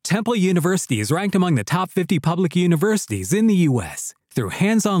Temple University is ranked among the top 50 public universities in the U.S. Through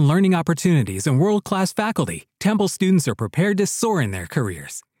hands-on learning opportunities and world-class faculty, Temple students are prepared to soar in their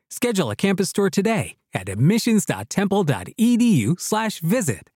careers. Schedule a campus tour today at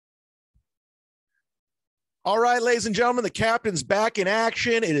admissions.temple.edu/visit. All right, ladies and gentlemen, the captain's back in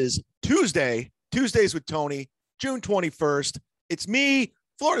action. It is Tuesday, Tuesdays with Tony, June 21st. It's me,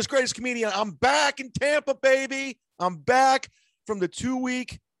 Florida's greatest comedian. I'm back in Tampa, baby. I'm back from the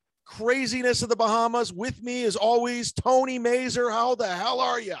 2-week craziness of the Bahamas. With me, as always, Tony MAZUR. How the hell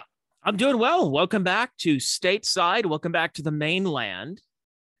are you? I'm doing well. Welcome back to stateside. Welcome back to the mainland.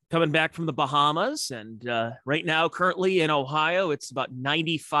 Coming back from the Bahamas, and right now, currently in Ohio, it's about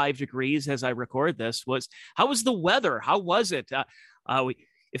 95 degrees as I record this. How was the weather? How was it?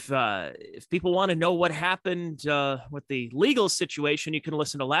 If people want to know what happened with the legal situation, you can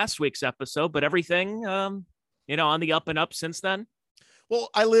listen to last week's episode. But everything, on the up and up since then. Well,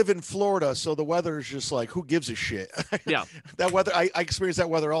 I live in Florida, so the weather is just like, who gives a shit? Yeah, that weather. I experience that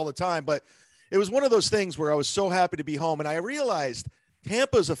weather all the time. But it was one of those things where I was so happy to be home, and I realized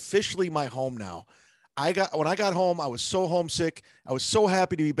Tampa is officially my home now. When I got home, I was so homesick. I was so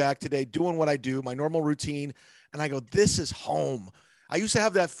happy to be back today doing what I do, my normal routine. And I go, this is home. I used to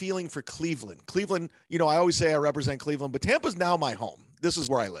have that feeling for Cleveland. Cleveland, I always say I represent Cleveland, but Tampa's now my home. This is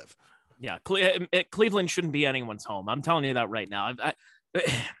where I live. Yeah, Cleveland shouldn't be anyone's home. I'm telling you that right now.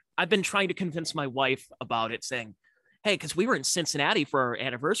 I've been trying to convince my wife about it, saying, hey, because we were in Cincinnati for our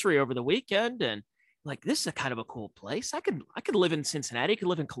anniversary over the weekend, and like, this is a kind of a cool place. I could live in Cincinnati. I could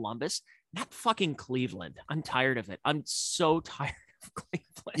live in Columbus, not fucking Cleveland. I'm tired of it. I'm so tired of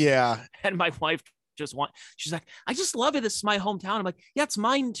Cleveland. Yeah. And my wife she's like, I just love it. This is my hometown. I'm like, yeah, it's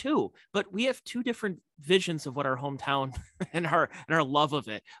mine too. But we have two different visions of what our hometown and our love of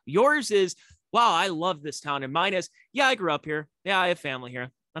it. Yours is, wow, I love this town. And mine is, yeah, I grew up here. Yeah, I have family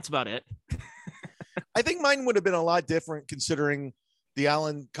here. That's about it. I think mine would have been a lot different considering the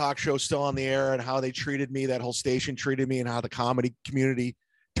Alan Cox show still on the air and how they treated me, that whole station treated me, and how the comedy community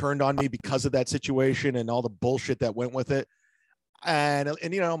turned on me because of that situation and all the bullshit that went with it. And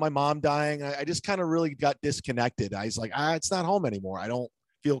my mom dying, I just kind of really got disconnected. I was like, it's not home anymore. I don't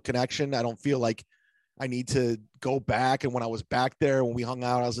feel connection. I don't feel like I need to go back. And when I was back there, when we hung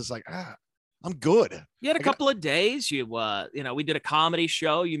out, I was just like, I'm good. You had a couple of days. We did a comedy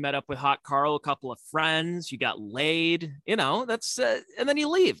show. You met up with Hot Carl, a couple of friends. You got laid. That's and then you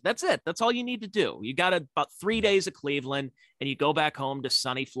leave. That's it. That's all you need to do. You got about 3 days of Cleveland, and you go back home to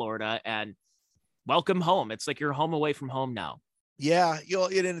sunny Florida, and welcome home. It's like you're home away from home now. Yeah,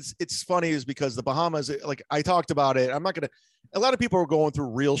 it's funny is because the Bahamas, like I talked about it. A lot of people are going through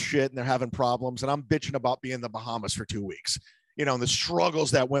real shit and they're having problems, and I'm bitching about being in the Bahamas for 2 weeks. And the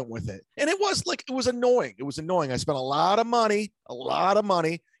struggles that went with it. And it was annoying. It was annoying. I spent a lot of money.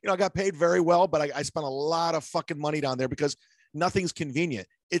 I got paid very well, but I spent a lot of fucking money down there because nothing's convenient.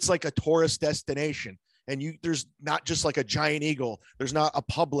 It's like a tourist destination. And there's not just like a Giant Eagle. There's not a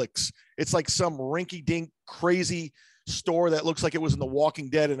Publix. It's like some rinky dink crazy store that looks like it was in The Walking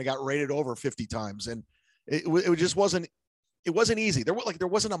Dead and it got rated over 50 times. And it just wasn't easy. There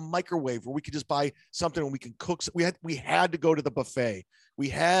wasn't a microwave where we could just buy something and we can cook. We had to go to the buffet. We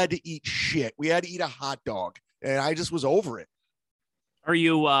had to eat shit. We had to eat a hot dog, and I just was over it. Are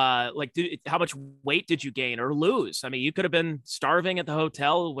you how much weight did you gain or lose? I mean, you could have been starving at the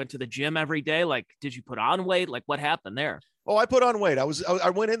hotel, went to the gym every day. Like, did you put on weight? Like, what happened there? Oh, I put on weight. I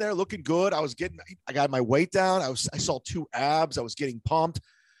went in there looking good. I got my weight down. I saw 2 abs. I was getting pumped,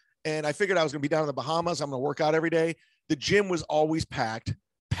 and I figured I was going to be down in the Bahamas. I'm going to work out every day. The gym was always packed,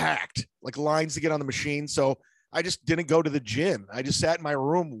 like lines to get on the machine. So I just didn't go to the gym. I just sat in my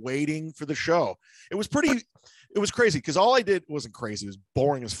room waiting for the show. It was crazy because all I did wasn't crazy. It was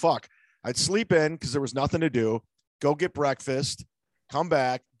boring as fuck. I'd sleep in because there was nothing to do, go get breakfast, come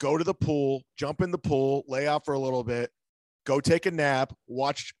back, go to the pool, jump in the pool, lay out for a little bit, go take a nap,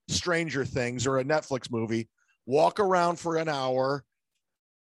 watch Stranger Things or a Netflix movie, walk around for an hour,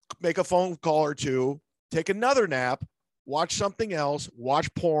 make a phone call or two, take another nap, watch something else,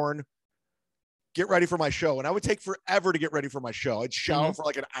 watch porn, get ready for my show. And I would take forever to get ready for my show. I'd shower for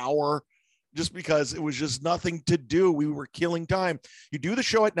like an hour just because it was just nothing to do. We were killing time. You do the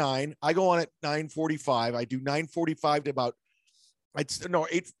show at 9. I go on at 9:45. I do 9:45 to about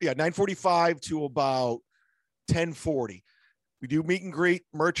 9:45 to about 10:40. We do meet and greet,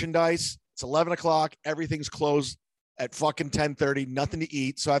 merchandise. It's 11 o'clock. Everything's closed at fucking 10:30. Nothing to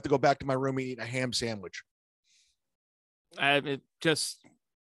eat. So I have to go back to my room and eat a ham sandwich.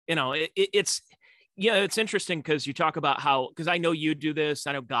 It's interesting because you talk about how, because I know you do this.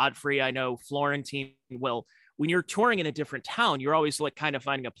 I know Godfrey, I know Florentine will when you're touring in a different town, you're always like kind of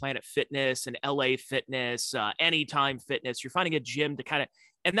finding a Planet Fitness and LA Fitness, Anytime Fitness. You're finding a gym to kind of,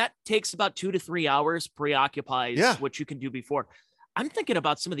 and that takes about 2 to 3 hours, preoccupies what you can do before. I'm thinking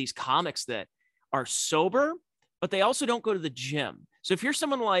about some of these comics that are sober, but they also don't go to the gym. So if you're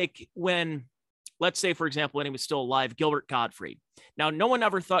someone like when, let's say, for example, when he was still alive, Gilbert Gottfried. Now, no one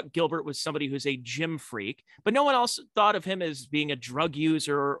ever thought Gilbert was somebody who's a gym freak, but no one else thought of him as being a drug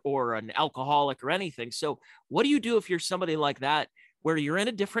user or an alcoholic or anything. So what do you do if you're somebody like that, where you're in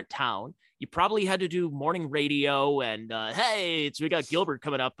a different town? You probably had to do morning radio and, hey, we got Gilbert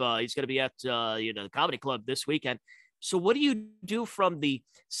coming up. He's going to be at the comedy club this weekend. So what do you do from the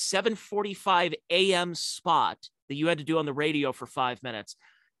 7:45 a.m. spot that you had to do on the radio for 5 minutes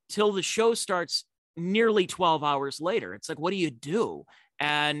till the show starts nearly 12 hours later? It's like, what do you do?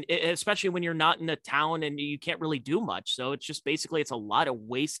 And especially when you're not in a town and you can't really do much. So it's just basically, it's a lot of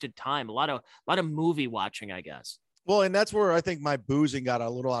wasted time, a lot of movie watching, I guess. Well, and that's where I think my boozing got a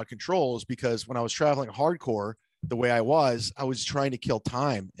little out of control, is because when I was traveling hardcore the way I was trying to kill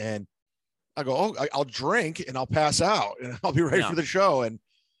time. And I go, oh, I'll drink and I'll pass out and I'll be ready for the show. And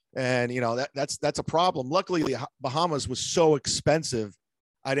that's a problem. Luckily, the Bahamas was so expensive,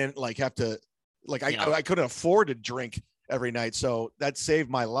 I didn't have to, I couldn't afford to drink every night. So that saved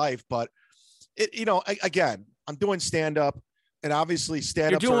my life. But again, I'm doing stand up, and obviously stand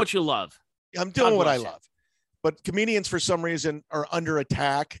up. You're doing what you love. I'm doing what I love. But comedians, for some reason, are under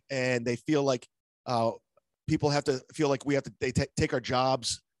attack, and they feel like people have to feel like they take our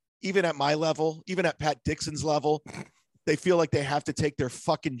jobs. Even at my level, even at Pat Dixon's level, they feel like they have to take their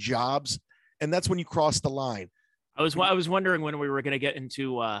fucking jobs. And that's when you cross the line. I was wondering when we were going to get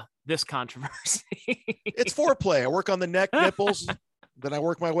into this controversy. It's foreplay. I work on the neck, nipples, then I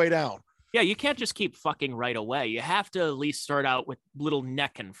work my way down. Yeah, you can't just keep fucking right away. You have to at least start out with little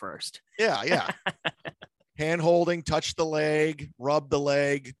necking first. Yeah. Hand holding, touch the leg, rub the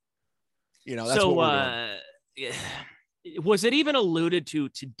leg. That's what we're doing. Was it even alluded to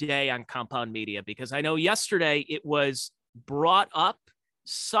today on Compound Media? Because I know yesterday it was brought up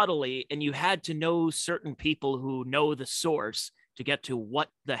subtly, and you had to know certain people who know the source to get to what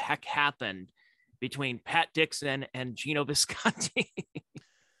the heck happened between Pat Dixon and Gino Visconti.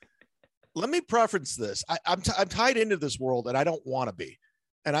 Let me preference this. I'm tied into this world, and I don't want to be.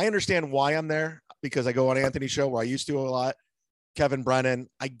 And I understand why I'm there, because I go on Anthony's show, where I used to a lot. Kevin Brennan.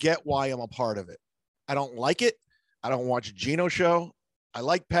 I get why I'm a part of it. I don't like it. I don't watch Gino's show. I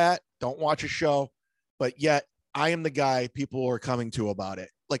like Pat. Don't watch his show. But yet I am the guy people are coming to about it.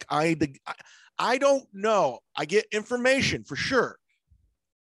 Like I don't know. I get information for sure.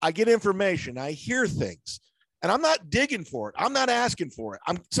 I get information. I hear things, and I'm not digging for it. I'm not asking for it.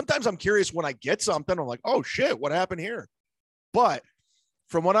 Sometimes I'm curious when I get something. I'm like, oh shit, what happened here? But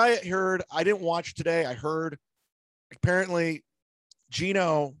from what I heard, I didn't watch today. I heard apparently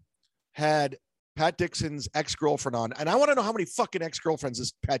Gino had Pat Dixon's ex-girlfriend on. And I want to know how many fucking ex-girlfriends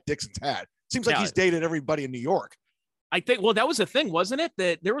this Pat Dixon's had. Seems like he's dated everybody in New York. I think, well, that was the thing, wasn't it?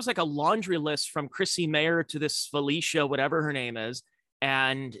 That there was like a laundry list from Chrissy Mayer to this Felicia, whatever her name is.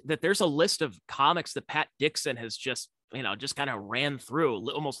 And that there's a list of comics that Pat Dixon has just kind of ran through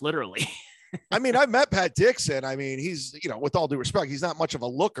almost literally. I mean, I've met Pat Dixon. I mean, he's, with all due respect, he's not much of a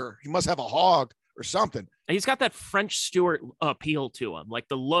looker. He must have a hog or something. He's got that French Stewart appeal to him, like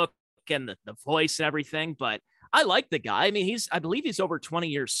the look and the voice and everything. But I like the guy. I mean, I believe he's over 20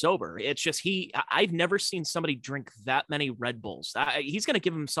 years sober. It's just I've never seen somebody drink that many Red Bulls. He's going to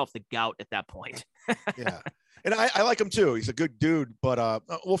give himself the gout at that point. Yeah. And I like him too. He's a good dude. But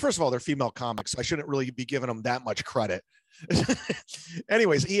well, first of all, they're female comics. So I shouldn't really be giving them that much credit.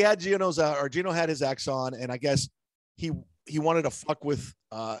 Anyways, he had Gino had his ex on, and I guess he wanted to fuck with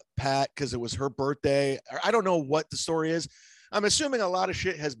Pat because it was her birthday. I don't know what the story is. I'm assuming a lot of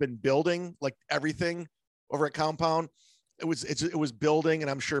shit has been building, like everything over at Compound. It was building,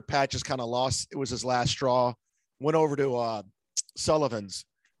 and I'm sure Pat just kind of lost. It was his last straw. Went over to Sullivan's,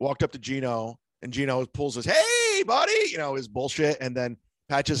 walked up to Gino, and Gino pulls his, "Hey, buddy," his bullshit, and then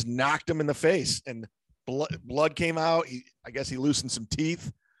Pat just knocked him in the face, and blood came out. I guess he loosened some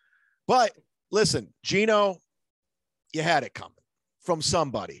teeth. But listen, Gino, you had it coming from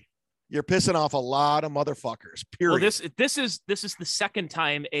somebody. You're pissing off a lot of motherfuckers, period. Well, this is the second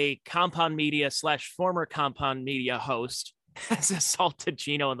time a Compound Media / former Compound Media host has assaulted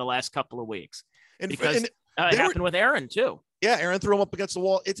Gino in the last couple of weeks. Because it happened with Aaron too. Yeah, Aaron threw him up against the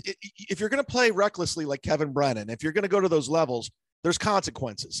wall. If you're going to play recklessly like Kevin Brennan, if you're going to go to those levels, there's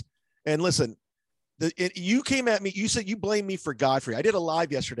consequences. And listen, you came at me. You said you blame me for Godfrey. I did a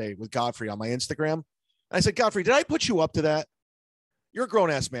live yesterday with Godfrey on my Instagram. I said, Godfrey, did I put you up to that? You're a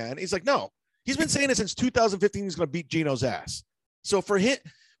grown ass man. He's like, no. He's been saying it since 2015. He's going to beat Gino's ass. So for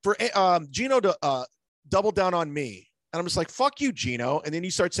Gino to double down on me, and I'm just like, fuck you, Gino. And then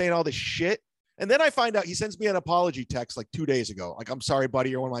you start saying all this shit. And then I find out he sends me an apology text like 2 days ago. Like, I'm sorry,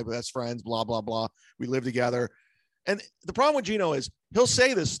 buddy. You're one of my best friends, blah, blah, blah. We live together. And the problem with Gino is he'll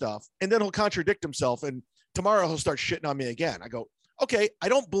say this stuff and then he'll contradict himself. And tomorrow he'll start shitting on me again. I go, okay, I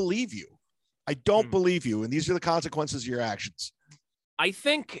don't believe you. I don't believe you. And these are the consequences of your actions. I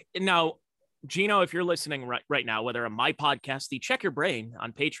think now, Gino, if you're listening right now, whether on my podcast, the Check Your Brain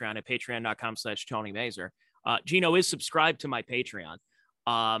on Patreon at patreon.com/Tony Mazur, Gino is subscribed to my Patreon.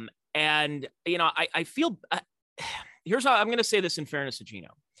 And, you know, I feel here's how I'm going to say this in fairness to Gino,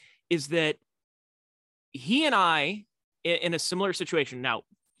 is that he and I in a similar situation. Now,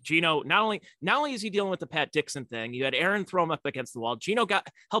 Gino, not only is he dealing with the Pat Dixon thing, you had Aaron throw him up against the wall. Gino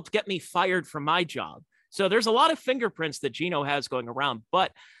helped get me fired from my job. So there's a lot of fingerprints that Gino has going around,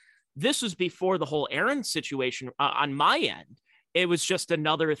 but this was before the whole Aaron situation on my end. It was just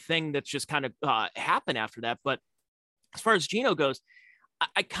another thing that's just kind of happened after that. But as far as Gino goes,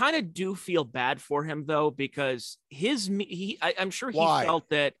 I kind of do feel bad for him, though, because I'm sure he felt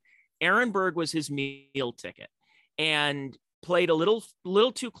that Aaron Berg was his meal ticket and played a little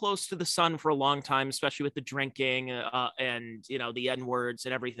too close to the sun for a long time, especially with the drinking and, you know, the N words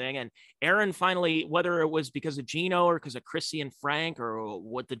and everything. And Aaron finally, whether it was because of Gino or because of Chrissy and Frank or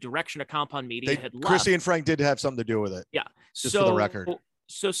what the direction of Compound Media had left. Chrissy and Frank did have something to do with it. Yeah. Just for the record.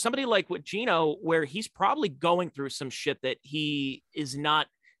 So somebody like with Gino, where he's probably going through some shit that he is not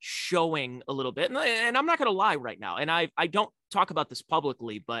showing a little bit. And I'm not going to lie right now. And I don't talk about this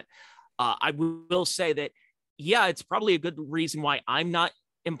publicly, but I will say that, yeah, it's probably a good reason why I'm not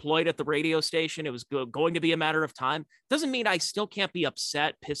employed at the radio station. It was going to be a matter of time. Doesn't mean I still can't be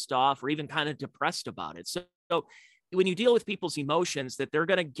upset, pissed off, or even kind of depressed about it. So when you deal with people's emotions, that they're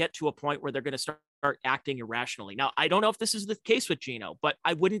going to get to a point where they're going to start acting irrationally. Now, I don't know if this is the case with Gino, but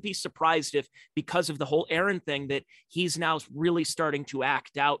I wouldn't be surprised if, because of the whole Aaron thing, that he's now really starting to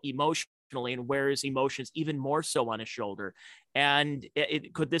act out emotionally and wear his emotions even more so on his shoulder. And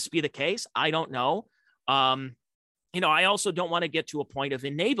could this be the case? I don't know. You know, I also don't want to get to a point of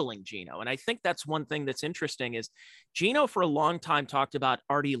enabling Gino. And I think that's one thing that's interesting is Gino for a long time talked about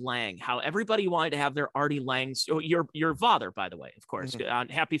Artie Lang, how everybody wanted to have their Artie Lang's, your father, by the way, of course, on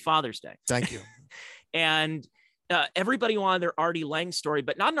Happy Father's Day. Thank you. And everybody wanted their Artie Lang story,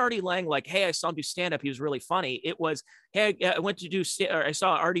 but not an Artie Lang like, hey, I saw him do stand-up. He was really funny. It was, hey, I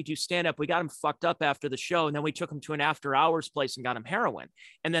saw Artie do stand-up. We got him fucked up after the show. And then we took him to an after hours place and got him heroin.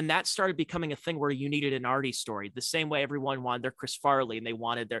 And then that started becoming a thing where you needed an Artie story, the same way everyone wanted their Chris Farley and they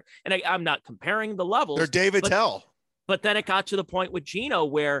wanted their, and I'm not comparing the levels. They're David Tell. But then it got to the point with Gino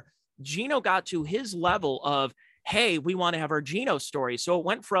where Gino got to his level of, hey, we want to have our Gino story. So it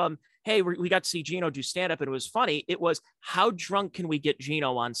went from, hey, we got to see Gino do stand-up and it was funny. It was, how drunk can we get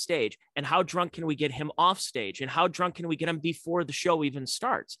Gino on stage? And how drunk can we get him off stage? And how drunk can we get him before the show even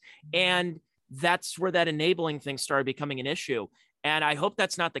starts? And that's where that enabling thing started becoming an issue. And I hope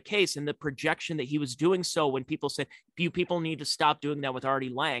that's not the case. And the projection that he was doing so when people said, you people need to stop doing that with Artie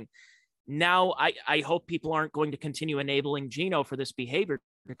Lang. Now, I hope people aren't going to continue enabling Gino for this behavior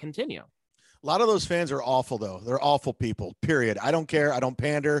to continue. A lot of those fans are awful, though. They're awful people, period. I don't care. I don't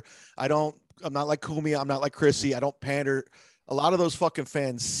pander. I'm not like Kumi. I'm not like Chrissy. I don't pander. A lot of those fucking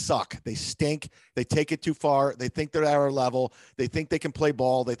fans suck. They stink. They take it too far. They think they're at our level. They think they can play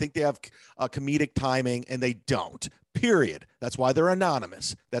ball. They think they have comedic timing, and they don't, period. That's why they're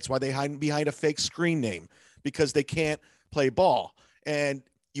anonymous. That's why they hide behind a fake screen name, because they can't play ball. And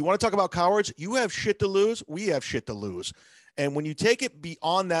you want to talk about cowards? You have shit to lose. We have shit to lose. And when you take it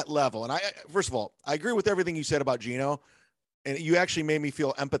beyond that level, and first of all, I agree with everything you said about Gino, and you actually made me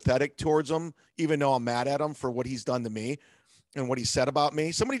feel empathetic towards him, even though I'm mad at him for what he's done to me and what he said about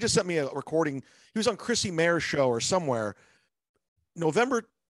me. Somebody just sent me a recording. He was on Chrissy Mayer's show or somewhere, November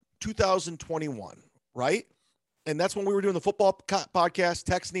 2021, right? And that's when we were doing the football podcast,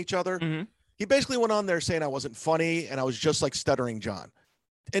 texting each other. Mm-hmm. He basically went on there saying I wasn't funny and I was just like Stuttering John.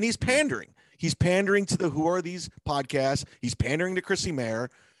 And he's pandering. He's pandering to the Who Are These podcasts. He's pandering to Chrissy Mayer.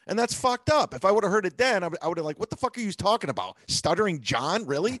 And that's fucked up. If I would have heard it then, I would have like, what the fuck are you talking about? Stuttering John?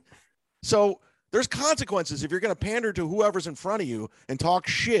 Really? So there's consequences. If you're going to pander to whoever's in front of you and talk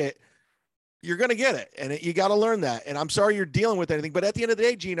shit, you're going to get it. And you got to learn that. And I'm sorry you're dealing with anything. But at the end of the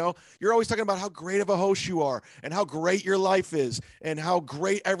day, Gino, you're always talking about how great of a host you are and how great your life is and how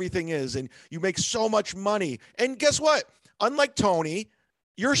great everything is. And you make so much money. And guess what? Unlike Tony,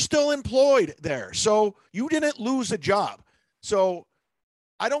 you're still employed there. So you didn't lose a job. So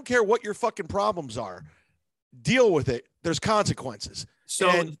I don't care what your fucking problems are. Deal with it. There's consequences. So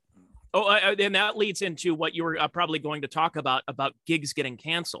Oh, and that leads into what you were probably going to talk about gigs getting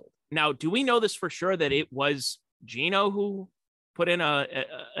canceled. Now, do we know this for sure that it was Gino who put in an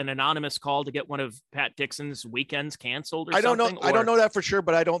anonymous call to get one of Pat Dixon's weekends canceled or something? I don't know that for sure,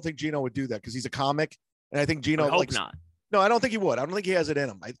 but I don't think Gino would do that because he's a comic. And I think Gino, I hope not. No, I don't think he would. I don't think he has it in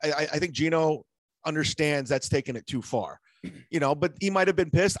him. I think Gino understands that's taking it too far, but he might have been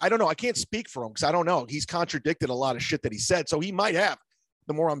pissed. I don't know. I can't speak for him because I don't know. He's contradicted a lot of shit that he said. So he might have,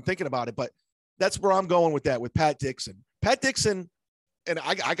 the more I'm thinking about it, but that's where I'm going with that with Pat Dixon. Pat Dixon, and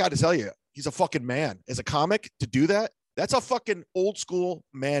I got to tell you, he's a fucking man. As a comic, to do that, that's a fucking old school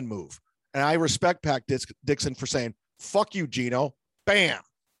man move. And I respect Pat Dixon for saying, fuck you, Gino. Bam.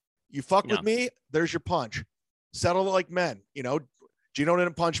 You fuck with me, there's your punch. Settle it like men. Gino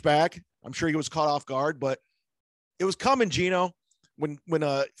didn't punch back. I'm sure he was caught off guard, but it was coming, Gino. When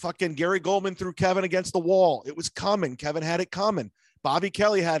fucking Gary Goldman threw Kevin against the wall, it was coming. Kevin had it coming. Bobby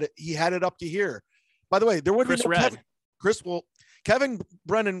Kelly had it. He had it up to here. By the way, there wouldn't be no Kevin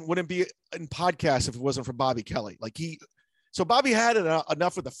Brennan wouldn't be in podcasts if it wasn't for Bobby Kelly. So Bobby had it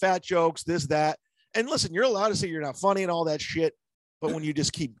enough with the fat jokes, this, that. And listen, you're allowed to say you're not funny and all that shit. But when you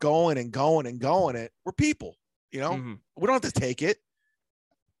just keep going and going and going, we're people, we don't have to take it.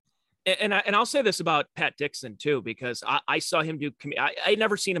 And I'll say this about Pat Dixon too, because I saw him do, I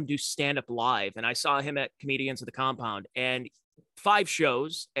never seen him do stand-up live. And I saw him at Comedians of the Compound and 5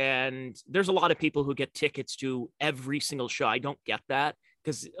 shows. And there's a lot of people who get tickets to every single show. I don't get that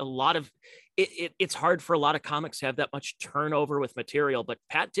because a lot of it's hard for a lot of comics to have that much turnover with material, but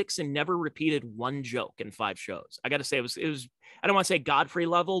Pat Dixon never repeated one joke in 5 shows. I got to say it was, I don't want to say Godfrey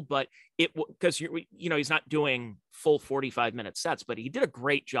level, but because he's not doing full 45-minute sets, but he did a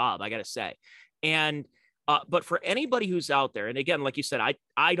great job, I got to say. And, but for anybody who's out there, and again, like you said,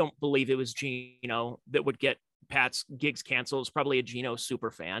 I don't believe it was Gino that would get Pat's gigs canceled. It's probably a Gino super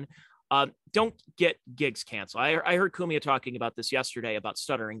fan. Don't get gigs canceled. I heard Cumia talking about this yesterday about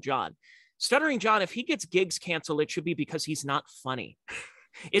Stuttering John. Stuttering John, if he gets gigs canceled, it should be because he's not funny.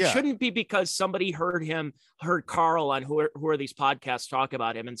 It shouldn't be because somebody heard Carl on who are these podcasts talk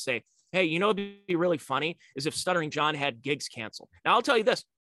about him and say, hey, it'd be really funny is if Stuttering John had gigs canceled. Now, I'll tell you this.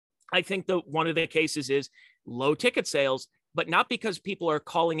 I think that one of the cases is low ticket sales, but not because people are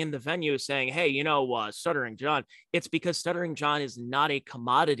calling in the venue saying, hey, Stuttering John. It's because Stuttering John is not a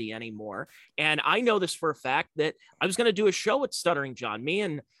commodity anymore. And I know this for a fact that I was going to do a show with Stuttering John. Me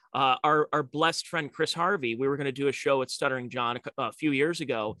and our blessed friend Chris Harvey, we were going to do a show at Stuttering John a few years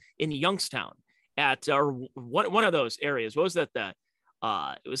ago in Youngstown at one of those areas. What was that?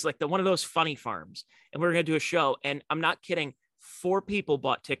 It was like one of those funny farms, and we were going to do a show. And I'm not kidding. 4 people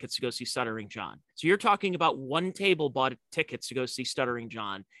bought tickets to go see Stuttering John. So you're talking about 1 table bought tickets to go see Stuttering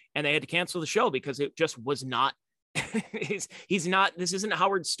John, and they had to cancel the show because it just was not. he's not. This isn't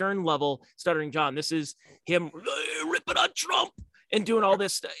Howard Stern level Stuttering John. This is him ripping on Trump and doing all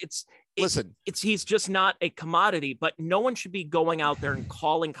this stuff. He's just not a commodity, but no one should be going out there and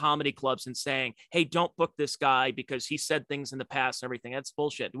calling comedy clubs and saying, hey, don't book this guy because he said things in the past and everything. That's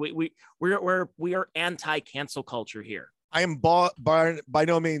bullshit. We are anti-cancel culture here. I am by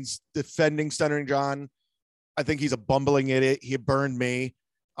no means defending Stuttering John. I think he's a bumbling idiot. He burned me.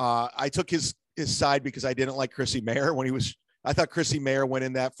 I took his side because I didn't like Chrissy Mayer I thought Chrissy Mayer went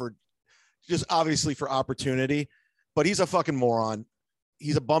in that for just obviously for opportunity, but he's a fucking moron.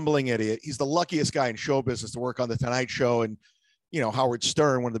 He's a bumbling idiot. He's the luckiest guy in show business to work on the Tonight Show and, Howard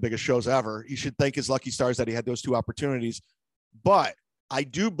Stern, one of the biggest shows ever. He should thank his lucky stars that he had those 2 opportunities. But I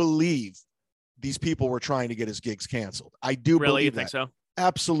do believe these people were trying to get his gigs canceled. I do really believe think that. So.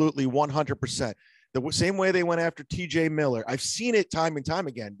 Absolutely, 100%. The same way they went after TJ Miller. I've seen it time and time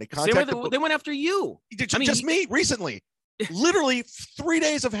again. They they went after you. Just me recently. Literally 3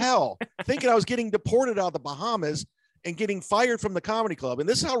 days of hell, thinking I was getting deported out of the Bahamas and getting fired from the comedy club. And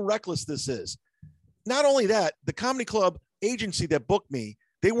this is how reckless this is. Not only that, the comedy club agency that booked me,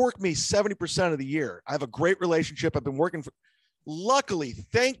 they work me 70% of the year. I have a great relationship. I've been working for, luckily,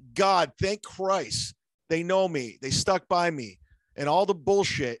 thank God, thank Christ, they know me. They stuck by me and all the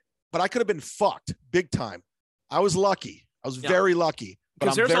bullshit, but I could have been fucked big time. I was lucky. I was very lucky.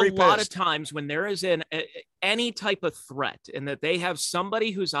 Because there's a lot of times when there is any type of threat and that they have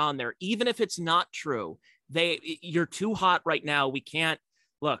somebody who's on there, even if it's not true, you're too hot right now. We can't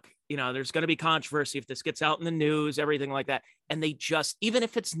look, there's going to be controversy if this gets out in the news, everything like that. And they just, even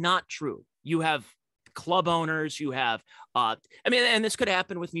if it's not true, you have club owners, you have, and this could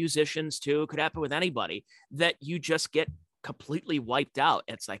happen with musicians too. It could happen with anybody that you just get completely wiped out.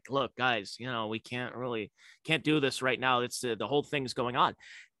 It's like, look, guys, we can't do this right now. It's the whole thing's going on.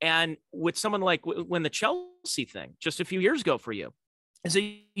 And with someone like when the Chelsea thing just a few years ago for you, So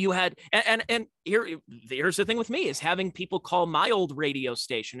you had, and here's the thing with me is having people call my old radio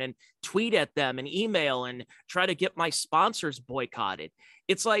station and tweet at them and email and try to get my sponsors boycotted.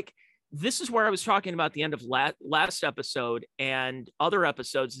 It's like, this is where I was talking about the end of last episode and other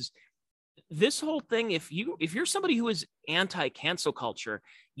episodes is this whole thing. If you're somebody who is anti-cancel culture,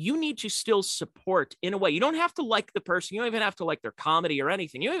 you need to still support in a way. You don't have to like the person. You don't even have to like their comedy or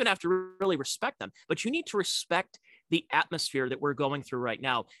anything. You don't even have to really respect them, but you need to respect the atmosphere that we're going through right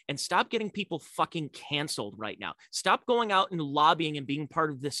now and stop getting people fucking canceled right now. Stop going out and lobbying and being part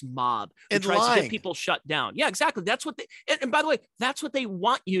of this mob who tries to get people shut down. Yeah, exactly. That's what and by the way, that's what they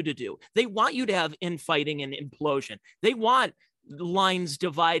want you to do. They want you to have infighting and implosion. They want lines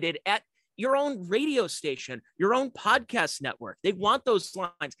divided at your own radio station, your own podcast network. They want those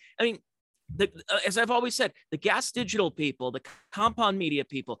lines. I mean, as I've always said, the Gas Digital people, the Compound Media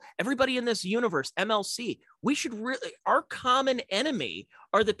people, everybody in this universe, MLC, we should really, our common enemy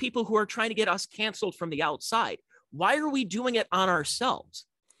are the people who are trying to get us canceled from the outside. Why are we doing it on ourselves?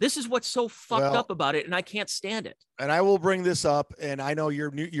 This is what's so fucked up about it, and I can't stand it. And I will bring this up, and I know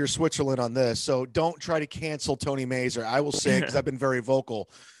you're Switzerland on this, so don't try to cancel Tony Mazur. I will say, because I've been very vocal,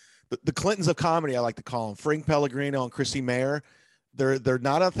 the Clintons of comedy, I like to call them, Frank Pellegrino and Chrissy Mayer. They're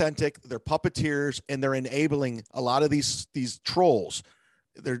not authentic. They're puppeteers, and they're enabling a lot of these trolls.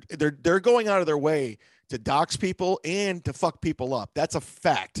 They're going out of their way to dox people and to fuck people up. That's a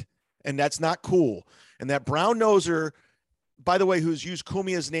fact, and that's not cool. And that brown noser, by the way, who's used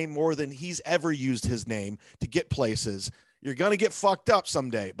Kumia's name more than he's ever used his name to get places, you're gonna get fucked up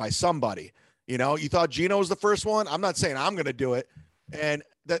someday by somebody. You know, you thought Gino was the first one. I'm not saying I'm gonna do it. And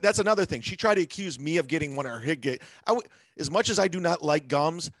that's another thing. She tried to accuse me of getting one of her hit. As much as I do not like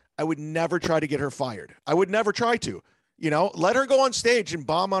Gums, I would never try to get her fired. I would never try to, let her go on stage and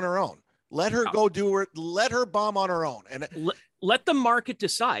bomb on her own. Let her go do her. Let her bomb on her own. And let the market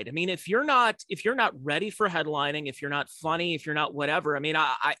decide. I mean, if you're not ready for headlining, if you're not funny, if you're not whatever, I mean,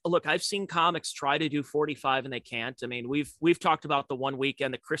 I look, I've seen comics try to do 45 and they can't. I mean, we've talked about the one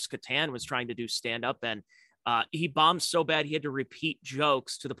weekend that Chris Kattan was trying to do stand up and he bombed so bad he had to repeat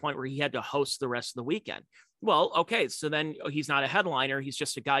jokes to the point where he had to host the rest of the weekend. Well, okay, so then he's not a headliner. He's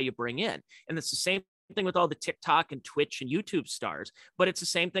just a guy you bring in. And it's the same thing with all the TikTok and Twitch and YouTube stars, but it's the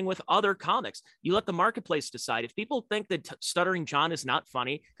same thing with other comics. You let the marketplace decide. If people think that Stuttering John is not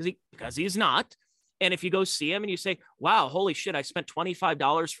funny because he's not, and if you go see him and you say, wow, holy shit, I spent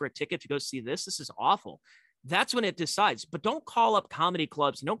 $25 for a ticket to go see this is awful. That's when it decides. But don't call up comedy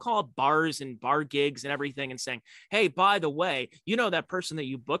clubs, don't call up bars and bar gigs and everything and saying, hey, by the way, that person that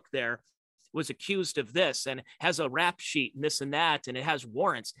you booked there was accused of this and has a rap sheet and this and that, and it has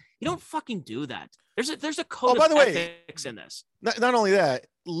warrants. You don't fucking do that. There's a code of ethics in this. Not only that,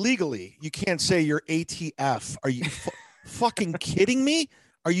 legally, you can't say you're ATF. Are you fucking kidding me?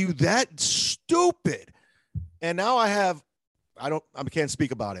 Are you that stupid? And now I can't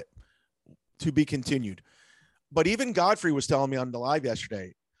speak about it. To be continued. But even Godfrey was telling me on the live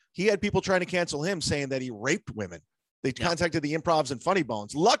yesterday, he had people trying to cancel him saying that he raped women. They contacted the Improvs and Funny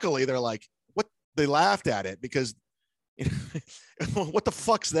Bones. Luckily, they're like, what? They laughed at it because what the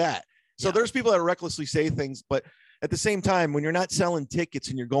fuck's that? So there's people that recklessly say things, but at the same time, when you're not selling tickets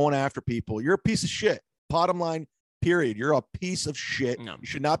and you're going after people, you're a piece of shit. Bottom line, period. You're a piece of shit. No. You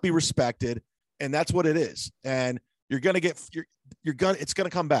should not be respected. And that's what it is. And you're going to get, it's going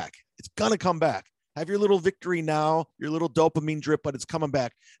to come back. It's going to come back. Have your little victory now, your little dopamine drip, but it's coming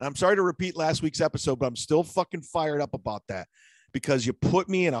back. And I'm sorry to repeat last week's episode, but I'm still fucking fired up about that because you put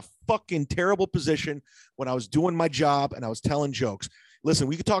me in a fucking terrible position when I was doing my job and I was telling jokes. Listen,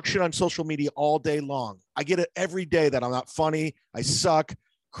 we could talk shit on social media all day long. I get it every day that I'm not funny. I suck.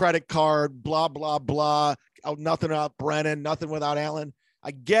 Credit card, blah, blah, blah. Nothing without Brennan, nothing without Alan.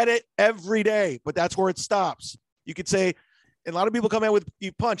 I get it every day, but that's where it stops. You could say, and a lot of people come in with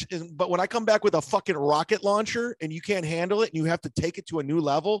you punch, but when I come back with a fucking rocket launcher and you can't handle it and you have to take it to a new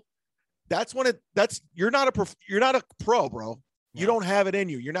level, that's when you're not a pro, bro. You don't have it in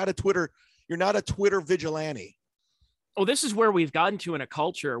you. You're not a Twitter vigilante. Oh, this is where we've gotten to in a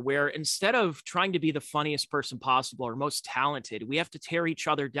culture where instead of trying to be the funniest person possible or most talented, we have to tear each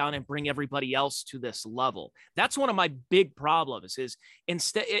other down and bring everybody else to this level. That's one of my big problems is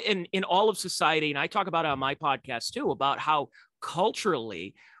instead in all of society. And I talk about it on my podcast too, about how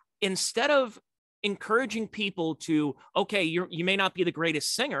culturally, instead of encouraging people to, okay, you may not be the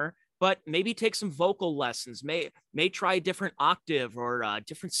greatest singer, but maybe take some vocal lessons, may try a different octave or a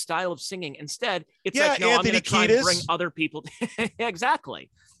different style of singing. Instead, it's like, no, I'm going to try and bring other people. Yeah, exactly.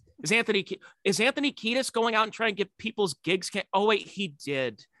 Is Anthony Kiedis going out and trying to get people's gigs? Oh, wait, he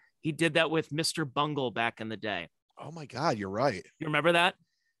did. He did that with Mr. Bungle back in the day. Oh my God, you're right. You remember that?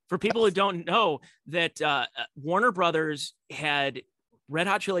 For people who don't know, that Warner Brothers had Red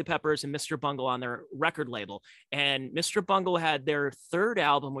Hot Chili Peppers and Mr. Bungle on their record label. And Mr. Bungle had their third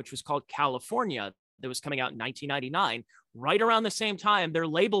album, which was called California, that was coming out in 1999. Right around the same time, their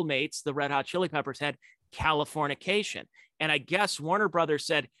label mates, the Red Hot Chili Peppers, had Californication. And I guess Warner Brothers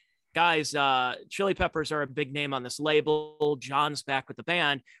said, guys, Chili Peppers are a big name on this label. John's back with the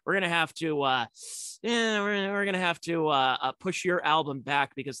band. We're gonna have to, we're gonna have to push your album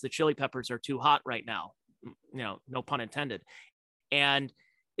back because the Chili Peppers are too hot right now. No pun intended. And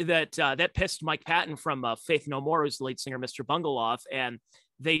that pissed Mike Patton from Faith No More, who's the lead singer, Mr. Bungle, off, and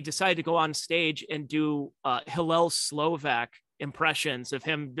they decided to go on stage and do Hillel Slovak impressions of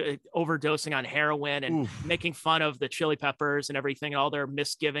him overdosing on heroin and making fun of the Chili Peppers and everything, and all their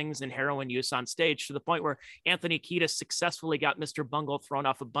misgivings and heroin use on stage, to the point where Anthony Kiedis successfully got Mr. Bungle thrown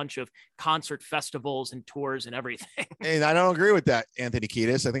off a bunch of concert festivals and tours and everything. And I don't agree with that, Anthony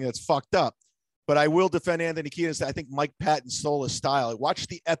Kiedis. I think that's fucked up. But I will defend Anthony Kiedis. I think Mike Patton stole his style. I watched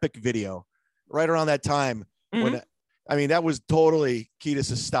the Epic video right around that time when, I mean, that was totally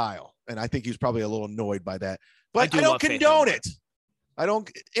Kiedis' style. And I think he was probably a little annoyed by that. But I don't condone it.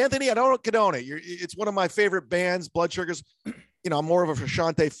 Anthony, I don't condone it. It's one of my favorite bands, Blood Sugars. I'm more of a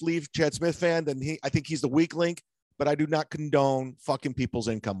Frashante Fleet, Chad Smith fan than he. I think he's the weak link, but I do not condone fucking people's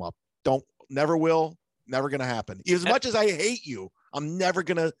income up. Never will, never going to happen. As much as I hate you, I'm never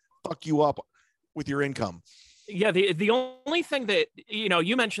going to fuck you up with your income. Yeah. The only thing that,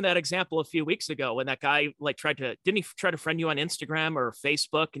 you mentioned that example a few weeks ago when that guy didn't he try to friend you on Instagram or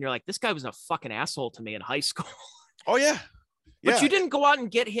Facebook? And you're like, this guy was a fucking asshole to me in high school. Oh yeah. But you didn't go out and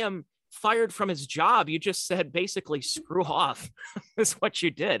get him fired from his job. You just said, basically, screw off. That's what you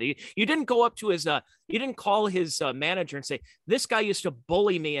did. You didn't go up to his, you didn't call his manager and say, this guy used to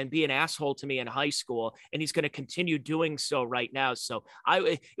bully me and be an asshole to me in high school, and he's going to continue doing so right now. So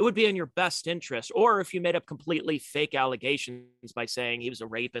it would be in your best interest. Or if you made up completely fake allegations by saying he was a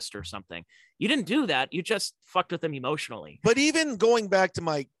rapist or something, you didn't do that. You just fucked with him emotionally. But even going back to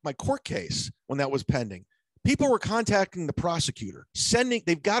my court case, when that was pending, people were contacting the prosecutor,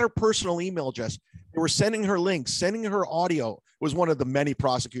 they've got her personal email address. They were sending her links, sending her audio. It was one of the many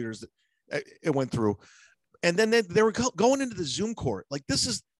prosecutors that it went through. And then they were going into the Zoom court. Like, this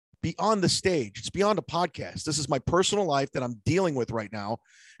is beyond the stage. It's beyond a podcast. This is my personal life that I'm dealing with right now.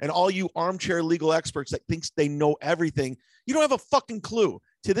 And all you armchair legal experts that thinks they know everything, you don't have a fucking clue.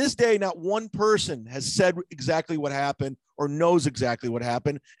 To this day, not one person has said exactly what happened or knows exactly what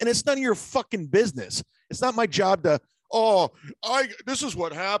happened. And it's none of your fucking business. It's not my job to, this is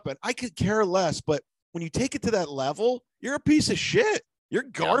what happened. I could care less. But when you take it to that level, you're a piece of shit. You're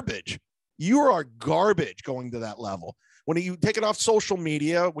garbage. Yeah. You are garbage going to that level. When you take it off social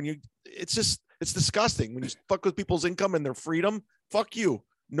media, it's disgusting. When you fuck with people's income and their freedom, fuck you.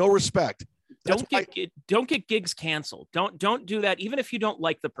 No respect. Don't get gigs canceled. Don't do that. Even if you don't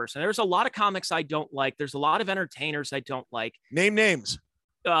like the person. There's a lot of comics I don't like. There's a lot of entertainers I don't like. Name names.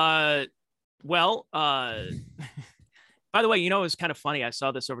 By the way, it was kind of funny. I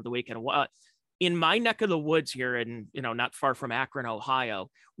saw this over the weekend. In my neck of the woods here in, not far from Akron,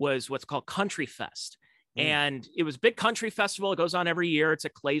 Ohio, was what's called Country Fest. And it was a big country festival. It goes on every year. It's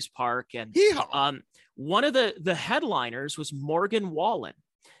at Clay's Park. And one of the headliners was Morgan Wallen.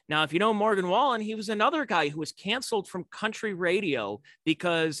 Now, if you know Morgan Wallen, he was another guy who was canceled from country radio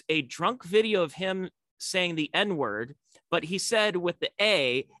because a drunk video of him saying the N-word, but he said with the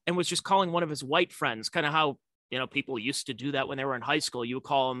A and was just calling one of his white friends, kind of how, people used to do that when they were in high school. You would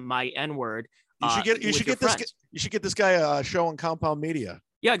call him my N-word. You should get this guy a show on Compound Media.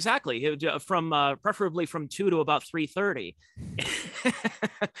 Yeah, exactly. Preferably from 2 to about 3:30.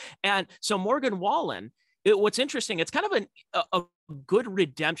 And so Morgan Wallen, what's interesting, it's kind of a good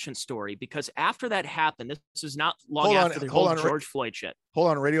redemption story, because after that happened, this is not long after the whole George Floyd shit. Hold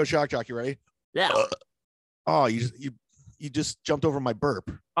on, Radio Shock Jock, you ready? Yeah. You just jumped over my burp.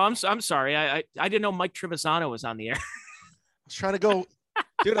 Oh, I'm sorry. I didn't know Mike Trevisano was on the air. I was trying to go,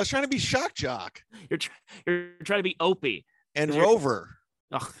 dude. I was trying to be Shock Jock. You're trying to be Opie and Rover.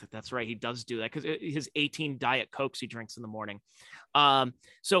 Oh, that's right. He does do that because his 18 Diet Cokes he drinks in the morning.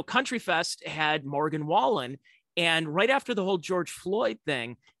 So Country Fest had Morgan Wallen. And right after the whole George Floyd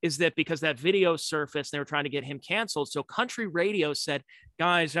thing is that because that video surfaced, they were trying to get him canceled. So country radio said,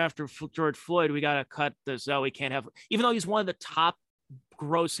 guys, after George Floyd, we got to cut this out. We can't have, even though he's one of the top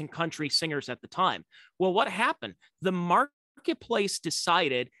grossing country singers at the time. Well, what happened? The marketplace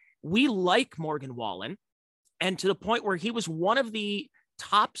decided we like Morgan Wallen, and to the point where he was one of the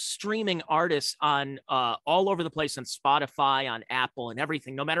top streaming artists on all over the place on Spotify, on Apple and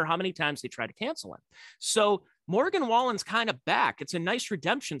everything, no matter how many times they try to cancel him. So Morgan Wallen's kind of back. It's a nice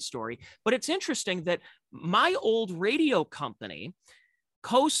redemption story, but it's interesting that my old radio company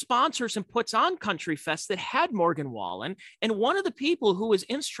co-sponsors and puts on Country Fest that had Morgan Wallen. And one of the people who was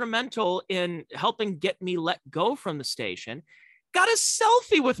instrumental in helping get me let go from the station got a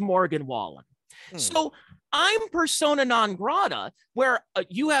selfie with Morgan Wallen. So I'm persona non grata, where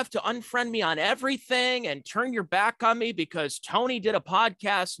you have to unfriend me on everything and turn your back on me because Tony did a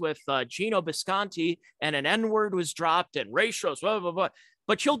podcast with Gino Bisconti and an N-word was dropped and racial, blah, blah, blah.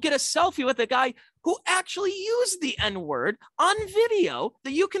 But you'll get a selfie with a guy who actually used the N-word on video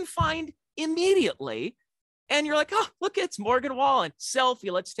that you can find immediately. And you're like, oh, look, it's Morgan Wallen.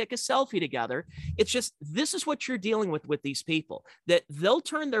 Selfie. Let's take a selfie together. It's just, this is what you're dealing with these people, that they'll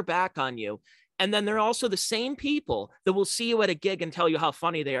turn their back on you. And then they're also the same people that will see you at a gig and tell you how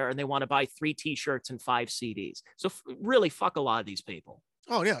funny they are. And they want to buy 3 T-shirts and 5 CDs. So really fuck a lot of these people.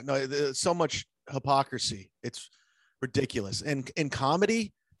 Oh, yeah. No, there's so much hypocrisy. It's ridiculous. And in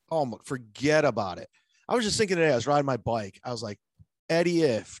comedy, oh, forget about it. I was just thinking today, I was riding my bike. I was like, Eddie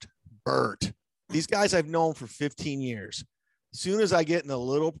Ift, Bert, these guys I've known for 15 years. As soon as I get in a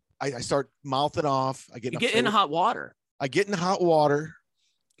little, I start mouthing off. I get in hot water. I get in hot water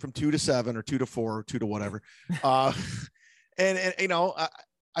from 2 to 7 or 2 to 4 or 2 to whatever. And you know,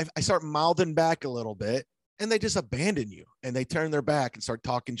 I start mouthing back a little bit and they just abandon you and they turn their back and start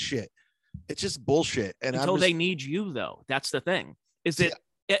talking shit. It's just bullshit. And until they need you though. That's the thing. Is it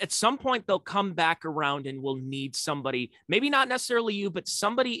at some point they'll come back around and will need somebody, maybe not necessarily you, but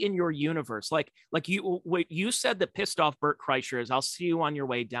somebody in your universe. Like you said that pissed off Bert Kreischer is I'll see you on your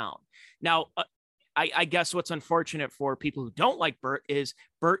way down. Now, I guess what's unfortunate for people who don't like Bert is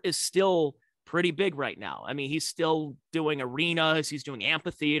still pretty big right now. I mean, he's still doing arenas, he's doing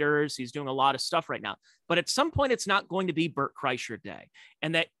amphitheaters, he's doing a lot of stuff right now. But at some point, it's not going to be Bert Kreischer Day,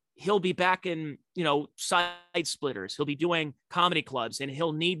 and that he'll be back in, side splitters. He'll be doing comedy clubs, and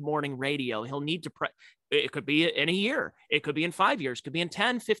he'll need morning radio. He'll need to it could be in a year, it could be in 5 years, it could be in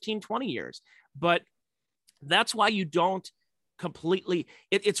 10, 15, 20 years. But that's why you don't completely,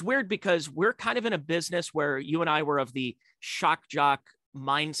 it's weird because we're kind of in a business where you and I were of the shock jock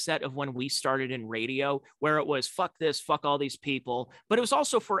mindset of when we started in radio, where it was fuck this, fuck all these people, but it was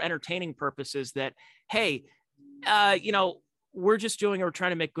also for entertaining purposes that, hey, we're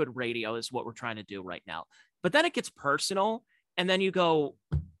trying to make good radio is what we're trying to do right now. But then it gets personal, and then you go,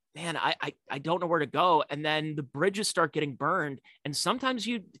 man, I don't know where to go. And then the bridges start getting burned. And sometimes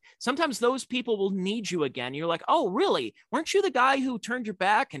those people will need you again. You're like, oh, really? Weren't you the guy who turned your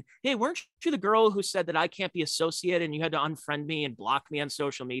back? And hey, weren't you the girl who said that I can't be associated and you had to unfriend me and block me on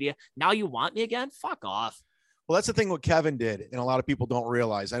social media? Now you want me again? Fuck off. Well, that's the thing what Kevin did. And a lot of people don't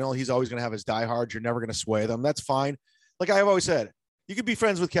realize. I know he's always going to have his diehards. You're never going to sway them. That's fine. Like I've always said, you could be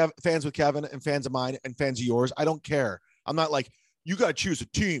fans with Kevin and fans of mine and fans of yours. I don't care. I'm not like, you got to choose a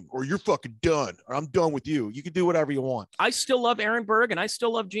team or you're fucking done or I'm done with you. You can do whatever you want. I still love Aaron Berg and I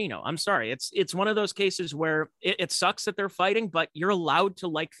still love Gino. I'm sorry. It's one of those cases where it sucks that they're fighting, but you're allowed to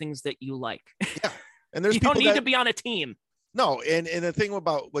like things that you like. Yeah. And there's you don't need to be on a team. No. And the thing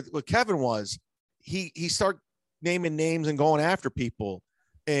about what Kevin was, he started naming names and going after people,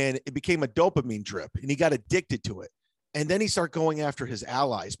 and it became a dopamine drip and he got addicted to it. And then he started going after his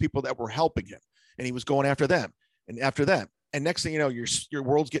allies, people that were helping him, and he was going after them and after them. And next thing you know, your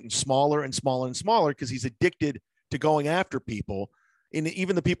world's getting smaller and smaller and smaller because he's addicted to going after people, and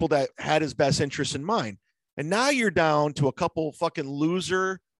even the people that had his best interests in mind. And now you're down to a couple fucking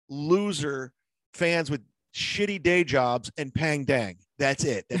loser fans with shitty day jobs and pang dang. That's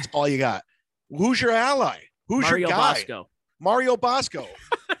it. That's all you got. Who's your ally? Who's Mario your guy? Bosco. Mario Bosco.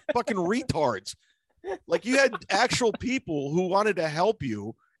 Fucking retards. Like you had actual people who wanted to help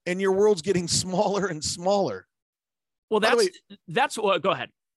you, and your world's getting smaller and smaller. Well, that's what. Go ahead.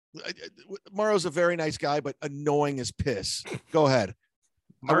 Mario's a very nice guy, but annoying as piss. Go ahead.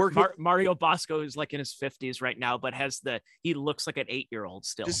 Mario Bosco is like in his 50s right now, but he looks like an 8-year-old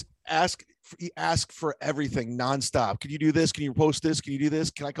still. Just ask for everything nonstop. Can you do this? Can you post this? Can you do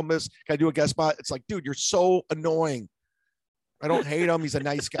this? Can I come this? Can I do a guest spot? It's like, dude, you're so annoying. I don't hate him. He's a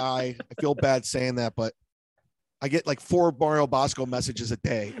nice guy. I feel bad saying that, but I get like 4 Mario Bosco messages a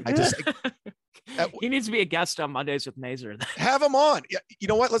day. He needs to be a guest on Mondays with MAZUR. Have him on. Yeah, you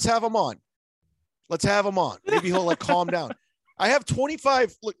know what? Let's have him on. Maybe he'll like calm down. I have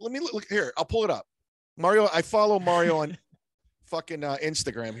 25. Look, let me look here. I'll pull it up. Mario. I follow Mario on fucking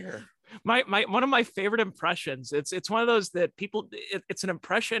Instagram here. My one of my favorite impressions. It's one of those that people. It's an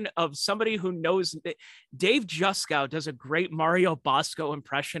impression of somebody who knows. Dave Juskow does a great Mario Bosco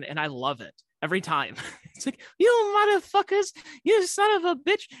impression, and I love it every time. It's like, you motherfuckers, you son of a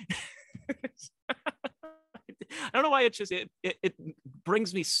bitch. don't know why it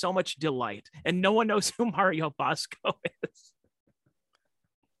brings me so much delight, and no one knows who Mario Bosco is.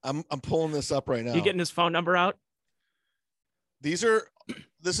 I'm pulling this up right now. You getting his phone number out? This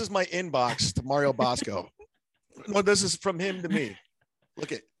is my inbox to Mario Bosco. No, this is from him to me.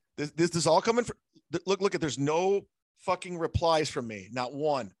 Look at this is all coming from. Look at. There's no fucking replies from me. Not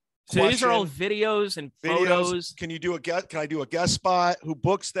one. So question, these are all videos and photos. Can I do a guest spot? Who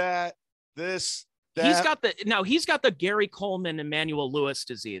books that? This, that. He's got the Gary Coleman Emmanuel Lewis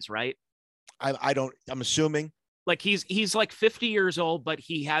disease, right? I'm assuming. Like he's like 50 years old, but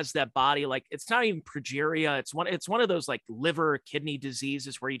he has that body. Like it's not even progeria. It's one of those like liver kidney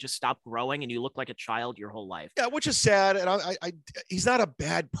diseases where you just stop growing and you look like a child your whole life. Yeah, which is sad. And he's not a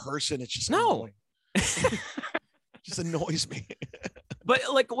bad person. It's just annoying. Just annoys me. But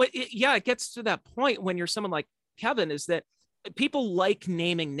like it gets to that point when you're someone like Kevin, is that people like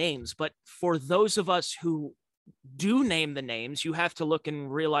naming names, but for those of us who do name the names, you have to look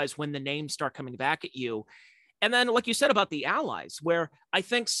and realize when the names start coming back at you. And then, like you said about the allies, where I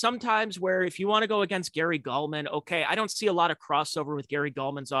think sometimes where if you want to go against Gary Gulman, okay, I don't see a lot of crossover with Gary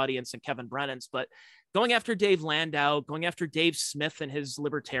Gulman's audience and Kevin Brennan's, but going after Dave Landau, going after Dave Smith and his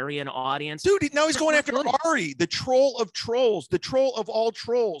libertarian audience. Dude, now he's going after Ari, the troll of trolls, the troll of all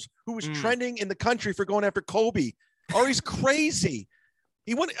trolls, who was trending in the country for going after Kobe. Ari's crazy.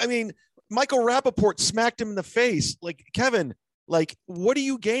 Michael Rappaport smacked him in the face. Like, Kevin, like, what are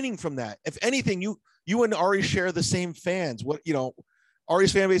you gaining from that? If anything, you and Ari share the same fans.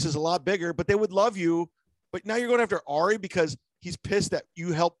 Ari's fan base is a lot bigger, but they would love you. But now you're going after Ari because he's pissed that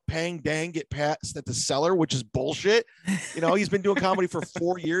you helped Pang Dang get passed at the Cellar, which is bullshit. He's been doing comedy for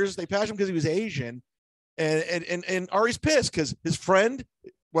 4 years. They passed him because he was Asian. And Ari's pissed because his friend,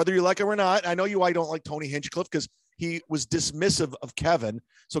 whether you like him or not, I know I don't like Tony Hinchcliffe because he was dismissive of Kevin.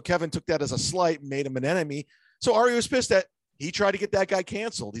 So Kevin took that as a slight, made him an enemy. So Ari was pissed that he tried to get that guy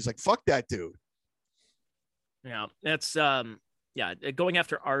canceled. He's like, fuck that dude. Yeah, that's going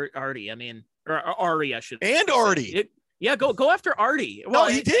after Artie. I mean, or Ari, I should. And Artie. Go after Artie. Well,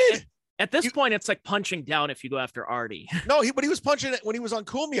 he did. At this point, it's like punching down if you go after Artie. No, but he was punching it when he was on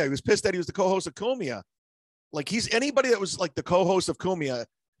Cumia. He was pissed that he was the co-host of Cumia. Like anybody that was like the co-host of Cumia,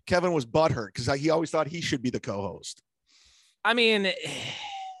 Kevin was butthurt because he always thought he should be the co-host. I mean,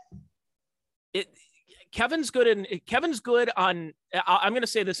 Kevin's good on, I'm going to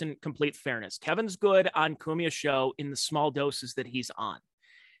say this in complete fairness. Kevin's good on Cumia's show in the small doses that he's on.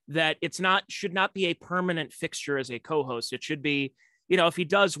 That should not be a permanent fixture as a co-host. It should be, if he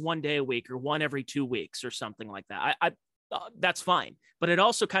does 1 day a week or one every 2 weeks or something like that, that's fine. But it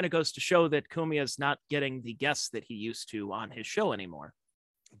also kind of goes to show that Cumia is not getting the guests that he used to on his show anymore.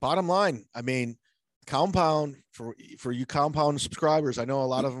 Bottom line, I mean, Compound, for you Compound subscribers, I know a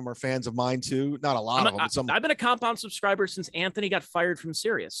lot of them are fans of mine too. Not a lot of them. I've been a Compound subscriber since Anthony got fired from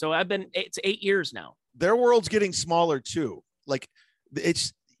Sirius. So it's 8 years now. Their world's getting smaller too. Like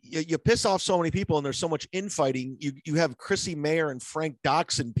you piss off so many people and there's so much infighting. You have Chrissy Mayer and Frank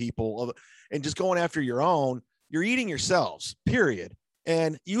Doxson people and just going after your own, you're eating yourselves, period.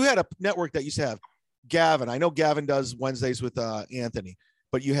 And you had a network that used to have Gavin. I know Gavin does Wednesdays with Anthony,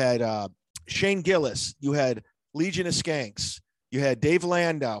 but you had Shane Gillis, you had Legion of Skanks, you had Dave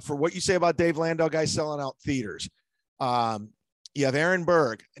Landau. For what you say about Dave Landau, guys selling out theaters. You have Aaron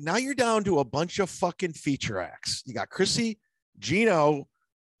Berg. And now you're down to a bunch of fucking feature acts. You got Chrissy, Gino.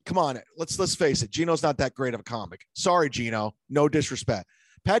 Come on, let's face it. Gino's not that great of a comic. Sorry, Gino. No disrespect.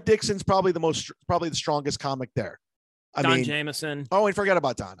 Pat Dixon's probably the strongest comic there. Don Jameson. Oh, and forget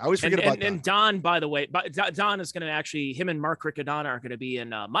about Don. I always forget about Don. And Don, by the way, Don is going to actually, him and Mark Riccadonna are going to be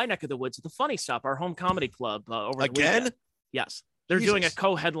in my neck of the woods at the Funny Stop, our home comedy club over the weekend. Yes. They're doing a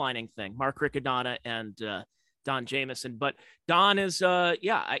co-headlining thing, Mark Riccadonna and Don Jameson. But Don is,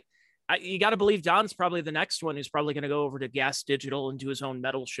 you got to believe Don's probably the next one who's probably going to go over to Gas Digital and do his own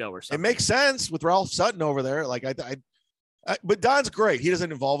metal show or something. It makes sense with Ralph Sutton over there. Like but Don's great. He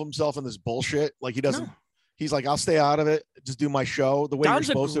doesn't involve himself in this bullshit. Like he doesn't. No. He's like, I'll stay out of it. Just do my show the way Don's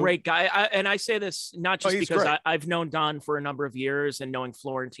you're supposed to. Don's a great guy. And I say this not just because I've known Don for a number of years and knowing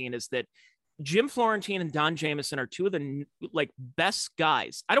Florentine is that Jim Florentine and Don Jameson are two of the best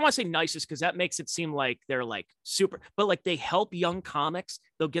guys. I don't want to say nicest because that makes it seem like they're like super, but like they help young comics.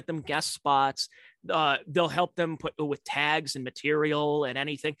 They'll get them guest spots. They'll help them put with tags and material and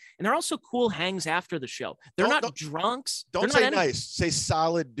anything. And they're also cool hangs after the show. They're not drunks. Don't say nice. Say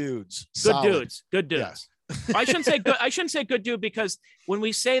solid dudes. Good dudes. Yeah. I shouldn't say good dude because when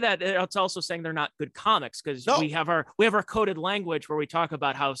we say that, it's also saying they're not good comics because we have our coded language where we talk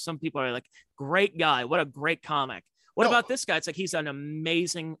about how some people are like, great guy, what a great comic. What No. about this guy? It's like he's an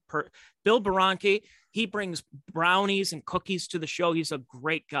amazing Bill Barranchi. He brings brownies and cookies to the show. He's a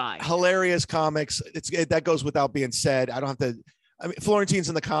great guy. Hilarious comics. That goes without being said. I don't have to. I mean, Florentine's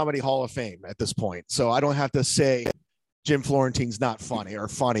in the Comedy Hall of Fame at this point, so I don't have to say Jim Florentine's not funny or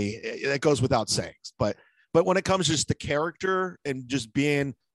funny. It goes without saying. But when it comes just to character and just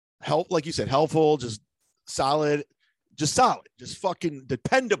being like you said, helpful, just solid, just fucking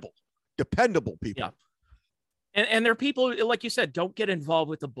dependable people. Yeah. And there are people, like you said, don't get involved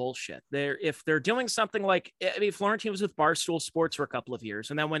with the bullshit. If they're doing something like, I mean, Florentine was with Barstool Sports for a couple of years.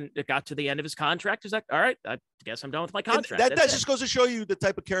 And then when it got to the end of his contract, he's like, all right, I guess I'm done with my contract. That just goes to show you the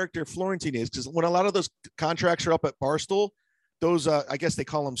type of character Florentine is. Because when a lot of those contracts are up at Barstool, those, I guess they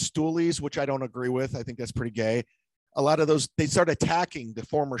call them stoolies, which I don't agree with. I think that's pretty gay. A lot of those, they start attacking the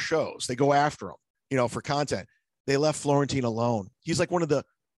former shows. They go after them, for content. They left Florentine alone. He's like one of the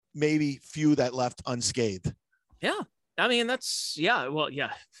maybe few that left unscathed. Yeah. I mean,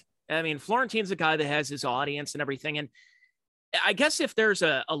 I mean, Florentine's a guy that has his audience and everything. And I guess if there's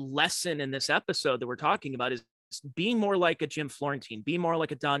a lesson in this episode that we're talking about is being more like a Jim Florentine, be more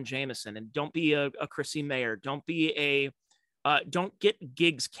like a Don Jameson, and don't be a Chrissy Mayer. Don't be don't get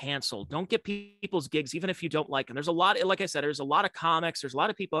gigs canceled. Don't get people's gigs, even if you don't like them. There's a lot, like I said, there's a lot of comics. There's a lot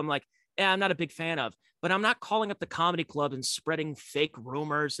of people I'm like, I'm not a big fan of, but I'm not calling up the comedy club and spreading fake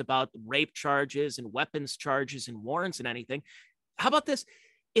rumors about rape charges and weapons charges and warrants and anything. How about this?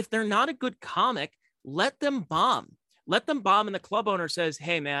 If they're not a good comic, let them bomb. Let them bomb. And the club owner says,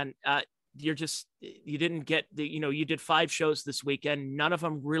 hey, man, you didn't get you did 5 shows this weekend. None of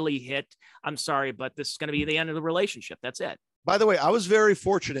them really hit. I'm sorry, but this is going to be the end of the relationship. That's it. By the way, I was very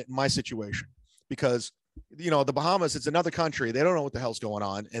fortunate in my situation because the Bahamas, it's another country. They don't know what the hell's going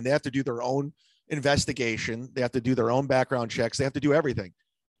on, and they have to do their own investigation. They have to do their own background checks. They have to do everything.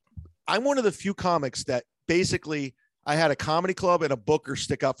 I'm one of the few comics that basically I had a comedy club and a booker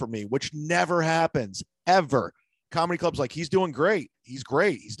stick up for me, which never happens ever. Comedy club's like, he's doing great. He's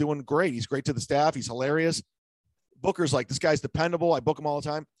great. He's doing great. He's great to the staff. He's hilarious. Booker's like, this guy's dependable. I book him all the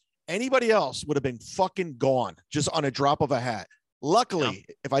time. Anybody else would have been fucking gone just on a drop of a hat. Luckily,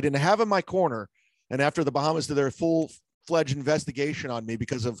 if I didn't have him in my corner, and after the Bahamas did their full-fledged investigation on me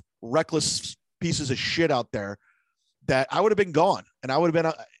because of reckless pieces of shit out there, that I would have been gone, and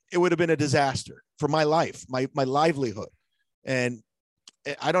it would have been a disaster for my life, my livelihood. And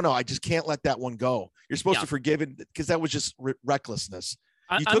I don't know. I just can't let that one go. You're supposed to forgive it because that was just recklessness.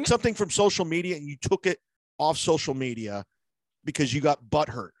 You took something from social media and you took it off social media because you got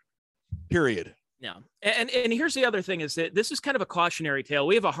butthurt, period. Yeah. And here's the other thing is that this is kind of a cautionary tale.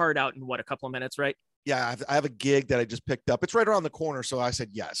 We have a hard out in a couple of minutes, right? Yeah. I have a gig that I just picked up. It's right around the corner. So I said,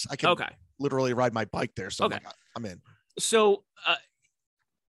 yes, I can literally ride my bike there. So I'm in. So,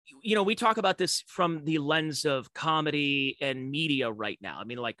 we talk about this from the lens of comedy and media right now. I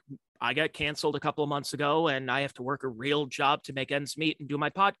mean, like I got canceled a couple of months ago and I have to work a real job to make ends meet and do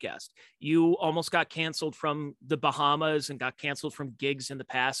my podcast. You almost got canceled from the Bahamas and got canceled from gigs in the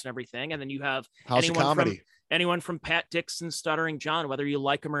past and everything. And then you have anyone from Pat Dixon, Stuttering John, whether you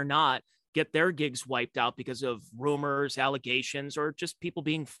like them or not, get their gigs wiped out because of rumors, allegations, or just people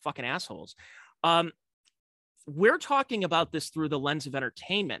being fucking assholes. We're talking about this through the lens of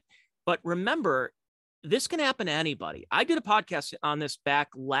entertainment, but remember, this can happen to anybody. I did a podcast on this back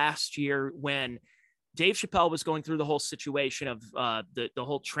last year when Dave Chappelle was going through the whole situation of the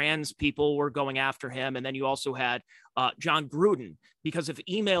whole trans people were going after him. And then you also had John Gruden because of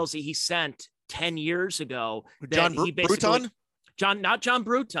emails that he sent 10 years ago. John Bruton? Not John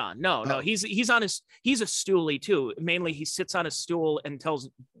Bruton. No, he's a stoolie too. Mainly he sits on a stool and tells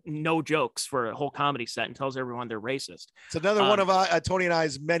no jokes for a whole comedy set and tells everyone they're racist. It's another one of Tony and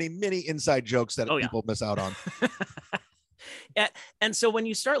I's many, many inside jokes that people miss out on. And so when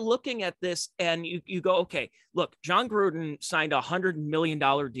you start looking at this and you go, okay, look, John Gruden signed $100 million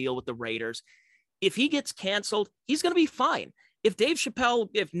deal with the Raiders. If he gets canceled, he's going to be fine. If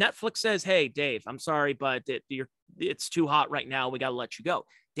Netflix says, hey, Dave, I'm sorry, but it's too hot right now, we got to let you go,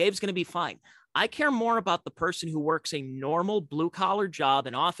 Dave's going to be fine. I care more about the person who works a normal blue collar job,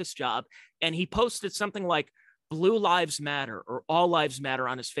 an office job, and he posted something like Blue Lives Matter or All Lives Matter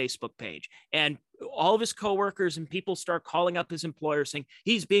on his Facebook page. And all of his coworkers and people start calling up his employer saying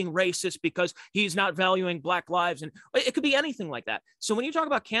he's being racist because he's not valuing Black lives. And it could be anything like that. So when you talk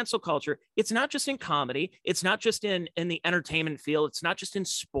about cancel culture, it's not just in comedy. It's not just in the entertainment field. It's not just in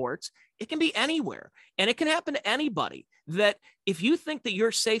sports. It can be anywhere. And it can happen to anybody. That if you think that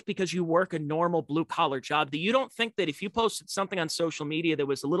you're safe because you work a normal blue collar job, that you don't think that if you posted something on social media that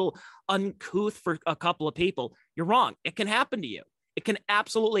was a little uncouth for a couple of people, you're wrong. It can happen to you. It can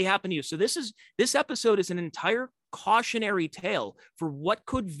absolutely happen to you. So this episode is an entire cautionary tale for what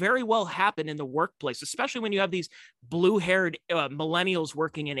could very well happen in the workplace, especially when you have these blue-haired millennials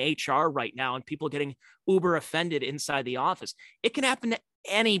working in HR right now and people getting uber offended inside the office. It can happen to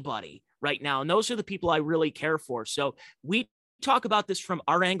anybody right now. And those are the people I really care for. So we talk about this from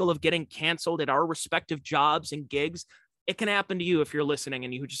our angle of getting canceled at our respective jobs and gigs. It can happen to you if you're listening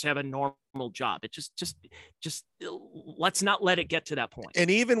and you just have a normal job. It just let's not let it get to that point. And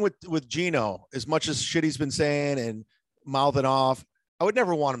even with Gino, as much as shit he's been saying and mouthing off, I would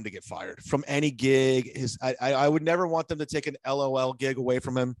never want him to get fired from any gig. I would never want them to take an LOL gig away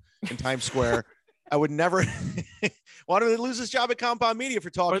from him in Times Square. I would never want him to lose his job at Compound Media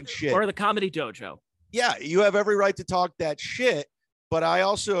for talking shit. Or the Comedy Dojo. Yeah, you have every right to talk that shit, but I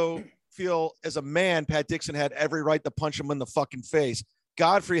also feel as a man, Pat Dixon had every right to punch him in the fucking face.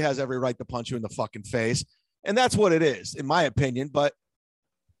 Godfrey has every right to punch you in the fucking face. And that's what it is, in my opinion, but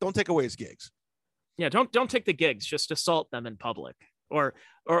don't take away his gigs. Yeah, don't take the gigs, just assault them in public or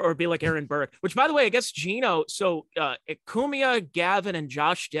be like Aaron Burr, which, by the way, I guess Gino, so Kumia, Gavin, and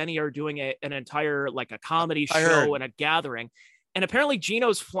Josh Denny are doing an entire, like a comedy show and a gathering. And apparently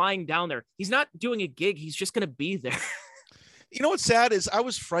Gino's flying down there. He's not doing a gig. He's just going to be there. You know what's sad is I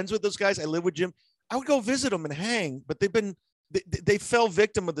was friends with those guys. I live with Jim. I would go visit them and hang, but they fell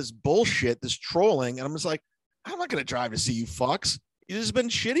victim of this bullshit, this trolling. And I'm just like, I'm not going to drive to see you fucks. It has been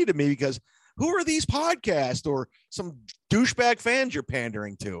shitty to me because who are these podcasts or some douchebag fans you're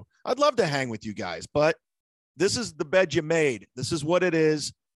pandering to? I'd love to hang with you guys, but this is the bed you made. This is what it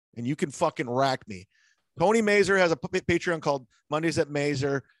is. And you can fucking rack me. Tony Mazur has a Patreon called Mondays at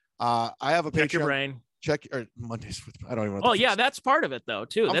Mazur. I have a Patreon. Check your brain. Check or Mondays. I don't even know. Oh yeah, that's part of it though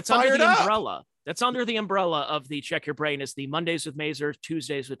too. That's under the umbrella. That's under the umbrella of the Check Your Brain. Is the Mondays with Mazur,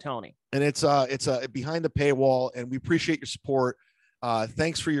 Tuesdays with Tony. And it's behind the paywall, and we appreciate your support.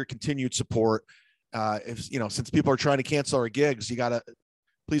 Thanks for your continued support. If since people are trying to cancel our gigs, you gotta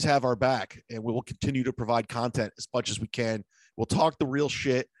please have our back, and we will continue to provide content as much as we can. We'll talk the real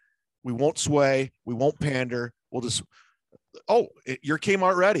shit. We won't sway. We won't pander. We'll just. Oh, you're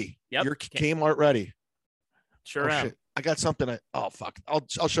Kmart ready. Yep. You're Kmart ready. Sure am. Shit. I got something. Fuck.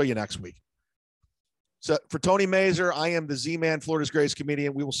 I'll show you next week. So for Tony Mazur, I am the Z-Man, Florida's greatest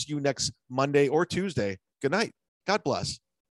comedian. We will see you next Monday or Tuesday. Good night. God bless.